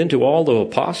 then to all the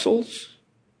apostles.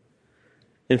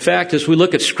 In fact, as we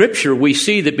look at Scripture, we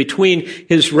see that between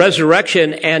his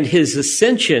resurrection and his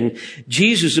ascension,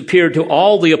 Jesus appeared to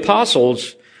all the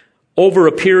apostles over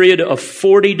a period of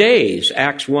 40 days,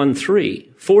 Acts 1:3.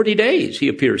 40 days he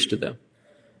appears to them.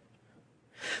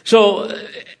 So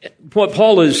what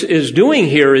Paul is doing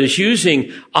here is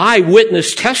using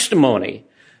eyewitness testimony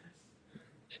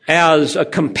as a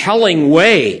compelling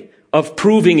way of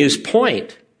proving his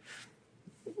point.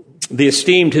 The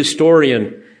esteemed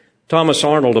historian Thomas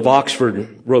Arnold of Oxford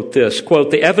wrote this,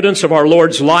 quote, "The evidence of our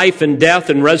Lord's life and death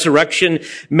and resurrection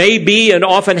may be and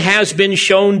often has been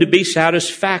shown to be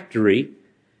satisfactory.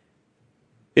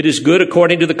 It is good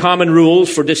according to the common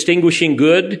rules for distinguishing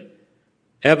good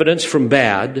evidence from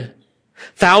bad.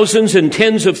 Thousands and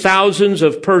tens of thousands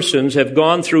of persons have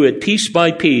gone through it piece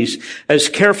by piece, as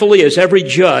carefully as every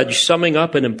judge summing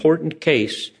up an important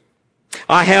case.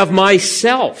 I have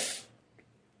myself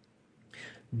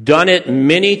done it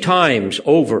many times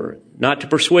over, not to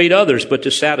persuade others, but to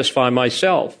satisfy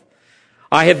myself.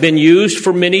 I have been used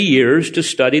for many years to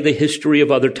study the history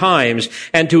of other times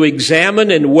and to examine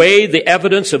and weigh the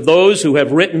evidence of those who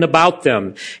have written about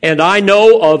them. And I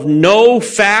know of no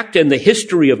fact in the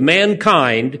history of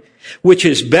mankind which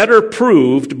is better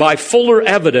proved by fuller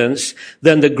evidence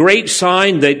than the great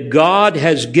sign that God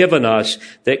has given us,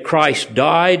 that Christ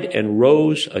died and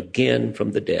rose again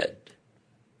from the dead."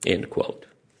 End quote.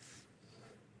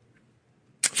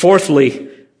 Fourthly,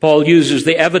 Paul uses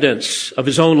the evidence of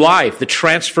his own life, the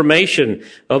transformation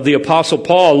of the Apostle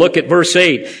Paul. Look at verse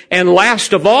 8. "And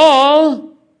last of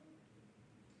all,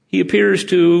 he appears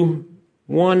to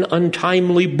one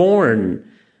untimely born."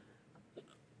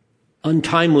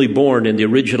 untimely born in the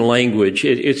original language.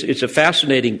 It's a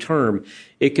fascinating term.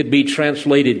 It could be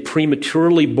translated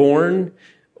prematurely born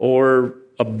or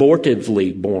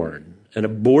abortively born, an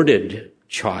aborted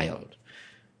child.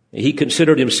 He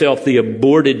considered himself the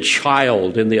aborted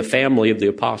child in the family of the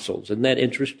apostles. Isn't that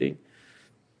interesting?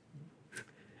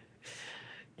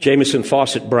 Jamieson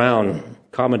Fawcett Brown,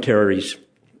 commentators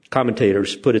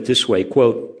put it this way,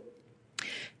 quote,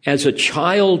 "As a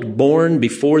child born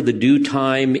before the due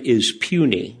time is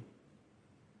puny,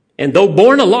 and though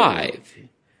born alive,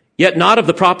 yet not of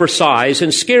the proper size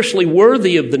and scarcely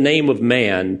worthy of the name of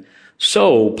man,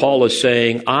 so Paul is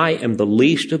saying, I am the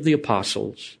least of the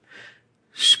apostles,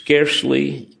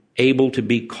 scarcely able to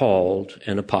be called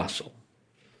an apostle."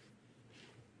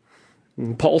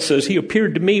 And Paul says, he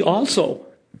appeared to me also.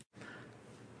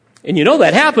 And you know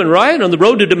that happened, right? On the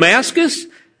road to Damascus?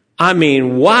 I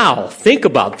mean, wow, think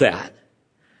about that.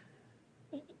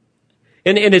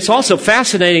 And it's also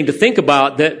fascinating to think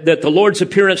about that the Lord's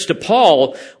appearance to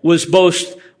Paul was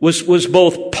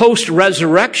both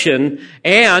post-resurrection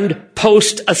and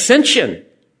post-ascension.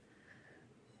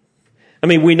 I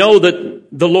mean, we know that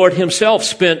the Lord himself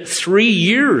spent 3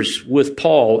 years with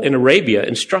Paul in Arabia,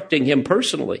 instructing him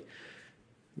personally.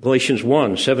 Galatians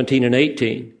 1, 17 and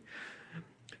 18.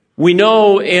 We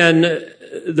know in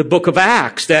the book of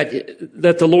Acts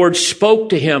that the Lord spoke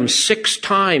to him 6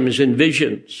 times in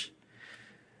visions.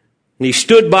 And he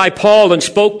stood by Paul and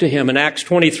spoke to him in Acts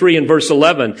 23 and verse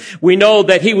 11. We know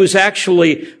that he was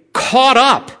actually caught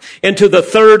up into the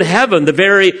third heaven, the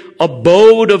very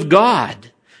abode of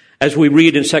God, as we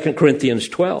read in 2 Corinthians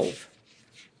 12.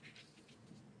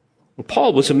 And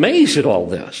Paul was amazed at all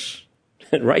this,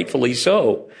 and rightfully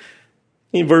so.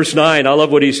 In verse 9, I love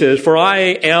what he says, "For I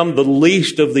am the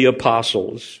least of the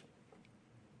apostles,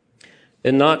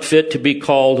 and not fit to be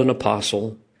called an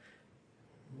apostle,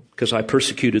 because I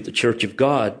persecuted the church of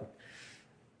God."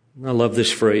 I love this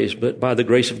phrase, "But by the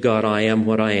grace of God, I am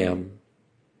what I am."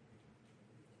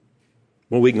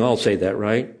 Well, we can all say that,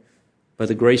 right? By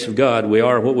the grace of God, we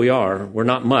are what we are. We're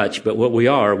not much, but what we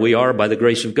are by the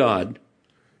grace of God.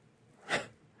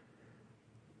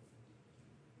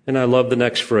 And I love the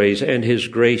next phrase, "and his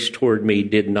grace toward me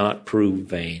did not prove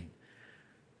vain."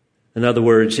 In other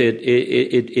words,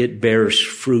 it bears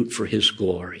fruit for his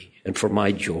glory and for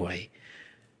my joy.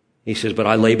 He says, "But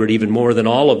I labored even more than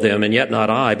all of them, and yet not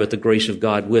I, but the grace of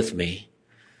God with me."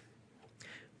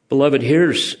 Beloved,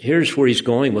 here's where he's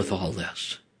going with all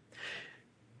this.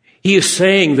 He is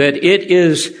saying that it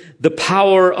is the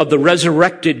power of the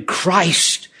resurrected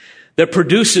Christ that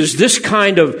produces this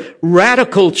kind of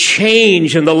radical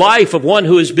change in the life of one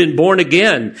who has been born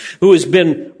again, who has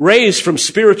been raised from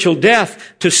spiritual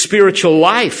death to spiritual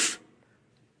life.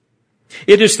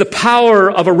 It is the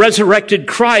power of a resurrected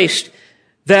Christ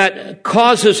that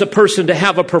causes a person to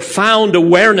have a profound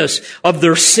awareness of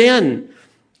their sin,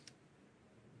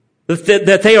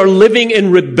 that they are living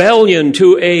in rebellion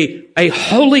to a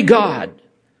holy God.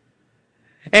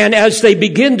 And as they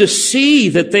begin to see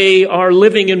that they are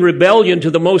living in rebellion to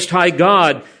the Most High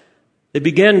God, they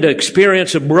begin to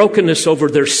experience a brokenness over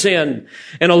their sin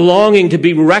and a longing to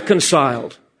be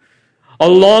reconciled, a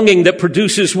longing that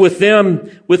produces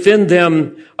within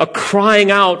them a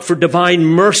crying out for divine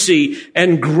mercy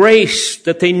and grace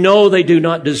that they know they do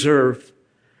not deserve.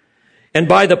 And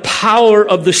by the power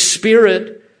of the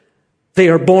Spirit, they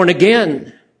are born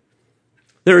again.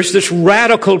 There is this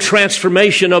radical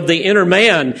transformation of the inner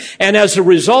man. And as a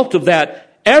result of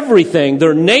that, everything,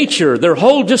 their nature, their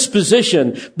whole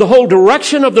disposition, the whole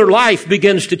direction of their life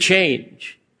begins to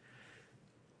change.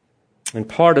 And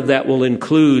part of that will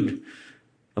include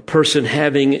a person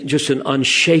having just an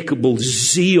unshakable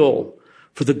zeal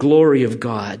for the glory of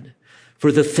God,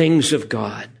 for the things of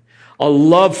God. A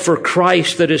love for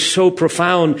Christ that is so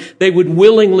profound, they would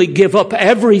willingly give up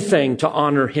everything to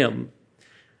honor him.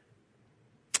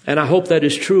 And I hope that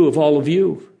is true of all of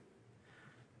you.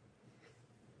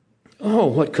 Oh,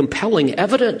 what compelling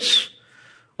evidence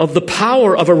of the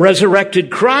power of a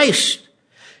resurrected Christ.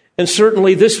 And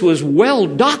certainly this was well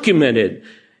documented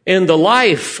in the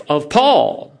life of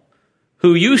Paul,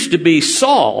 who used to be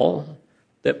Saul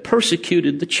that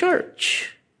persecuted the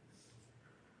church.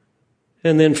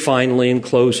 And then finally, in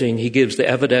closing, he gives the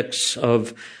evidence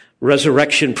of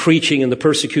resurrection preaching in the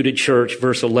persecuted church,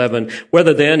 verse 11.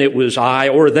 "Whether then it was I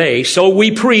or they, so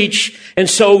we preach, and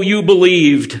so you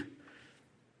believed."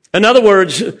 In other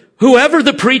words, whoever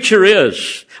the preacher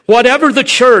is, whatever the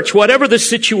church, whatever the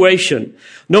situation,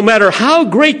 no matter how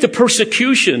great the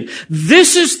persecution,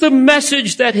 this is the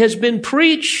message that has been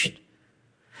preached.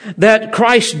 that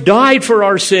Christ died for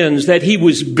our sins, that he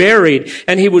was buried,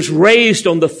 and he was raised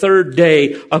on the third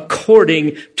day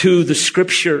according to the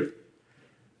Scripture.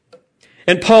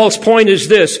 And Paul's point is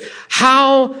this: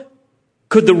 how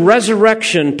could the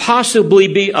resurrection possibly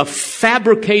be a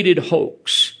fabricated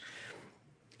hoax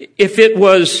if it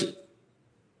was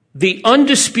the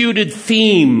undisputed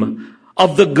theme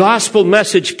of the gospel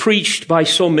message preached by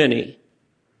so many?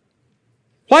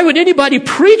 Why would anybody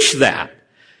preach that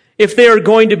if they are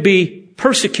going to be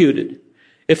persecuted,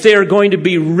 if they are going to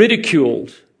be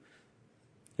ridiculed,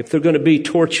 if they're going to be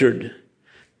tortured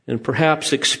and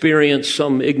perhaps experience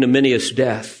some ignominious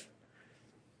death?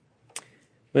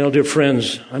 Well, dear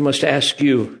friends, I must ask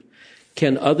you,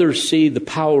 can others see the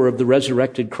power of the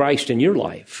resurrected Christ in your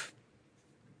life?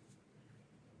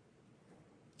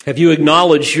 Have you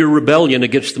acknowledged your rebellion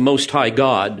against the Most High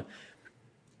God?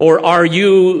 Or are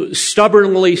you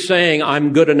stubbornly saying,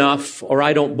 I'm good enough, or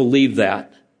I don't believe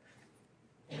that,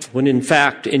 when in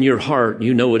fact, in your heart,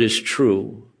 you know it is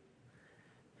true?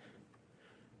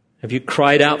 Have you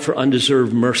cried out for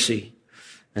undeserved mercy?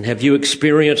 And have you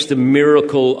experienced the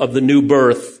miracle of the new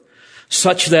birth,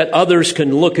 such that others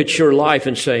can look at your life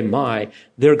and say, my,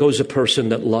 there goes a person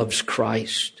that loves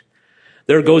Christ.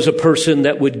 There goes a person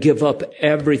that would give up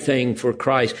everything for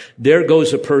Christ. There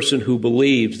goes a person who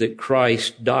believes that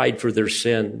Christ died for their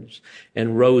sins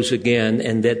and rose again,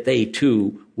 and that they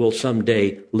too will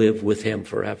someday live with him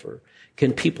forever.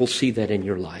 Can people see that in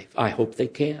your life? I hope they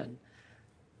can.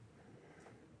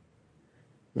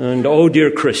 And oh,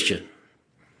 dear Christian,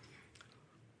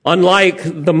 unlike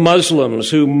the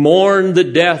Muslims who mourn the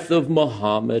death of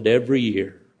Muhammad every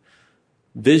year,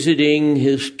 visiting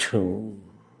his tomb,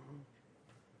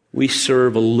 we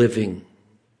serve a living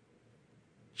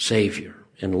Savior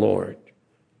and Lord,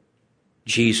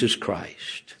 Jesus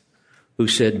Christ, who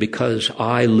said, because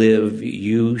I live,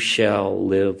 you shall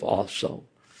live also.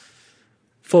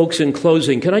 Folks, in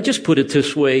closing, can I just put it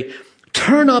this way?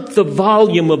 Turn up the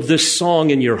volume of this song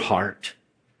in your heart.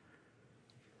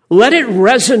 Let it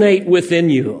resonate within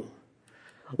you.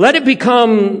 Let it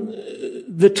become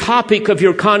the topic of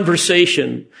your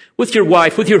conversation with your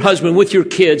wife, with your husband, with your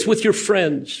kids, with your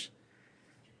friends.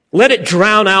 Let it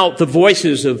drown out the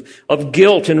voices of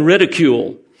guilt and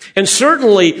ridicule. And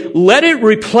certainly let it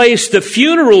replace the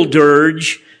funeral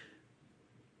dirge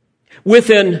with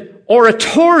an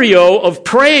oratorio of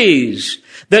praise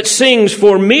that sings,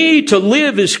 for me to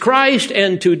live is Christ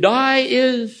and to die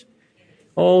is,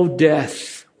 oh,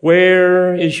 death,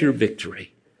 where is your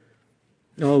victory?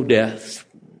 Oh, death,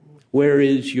 where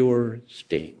is your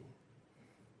sting?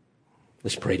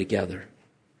 Let's pray together.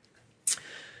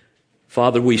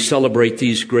 Father, we celebrate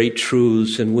these great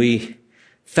truths, and we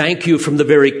thank you from the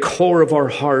very core of our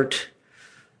heart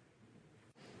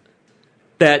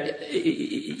that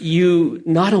you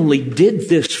not only did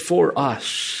this for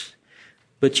us,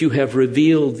 but you have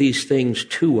revealed these things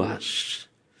to us,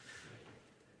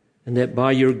 and that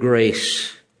by your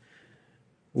grace,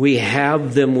 we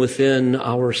have them within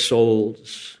our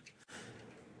souls,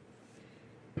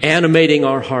 animating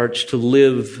our hearts to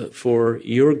live for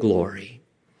your glory.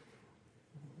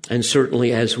 And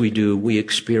certainly as we do, we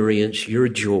experience your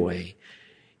joy,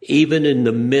 even in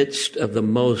the midst of the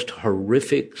most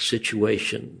horrific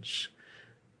situations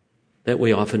that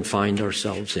we often find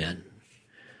ourselves in.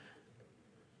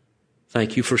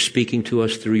 Thank you for speaking to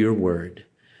us through your word.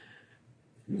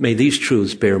 May these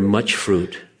truths bear much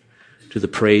fruit to the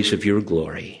praise of your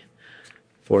glory.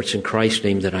 For it's in Christ's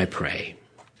name that I pray.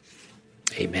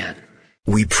 Amen.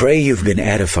 We pray you've been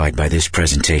edified by this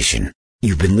presentation.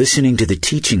 You've been listening to the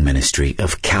teaching ministry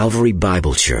of Calvary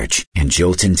Bible Church in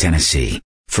Jolton, Tennessee.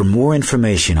 For more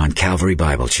information on Calvary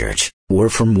Bible Church or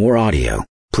for more audio,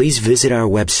 please visit our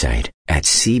website at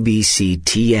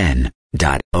cbctn.org.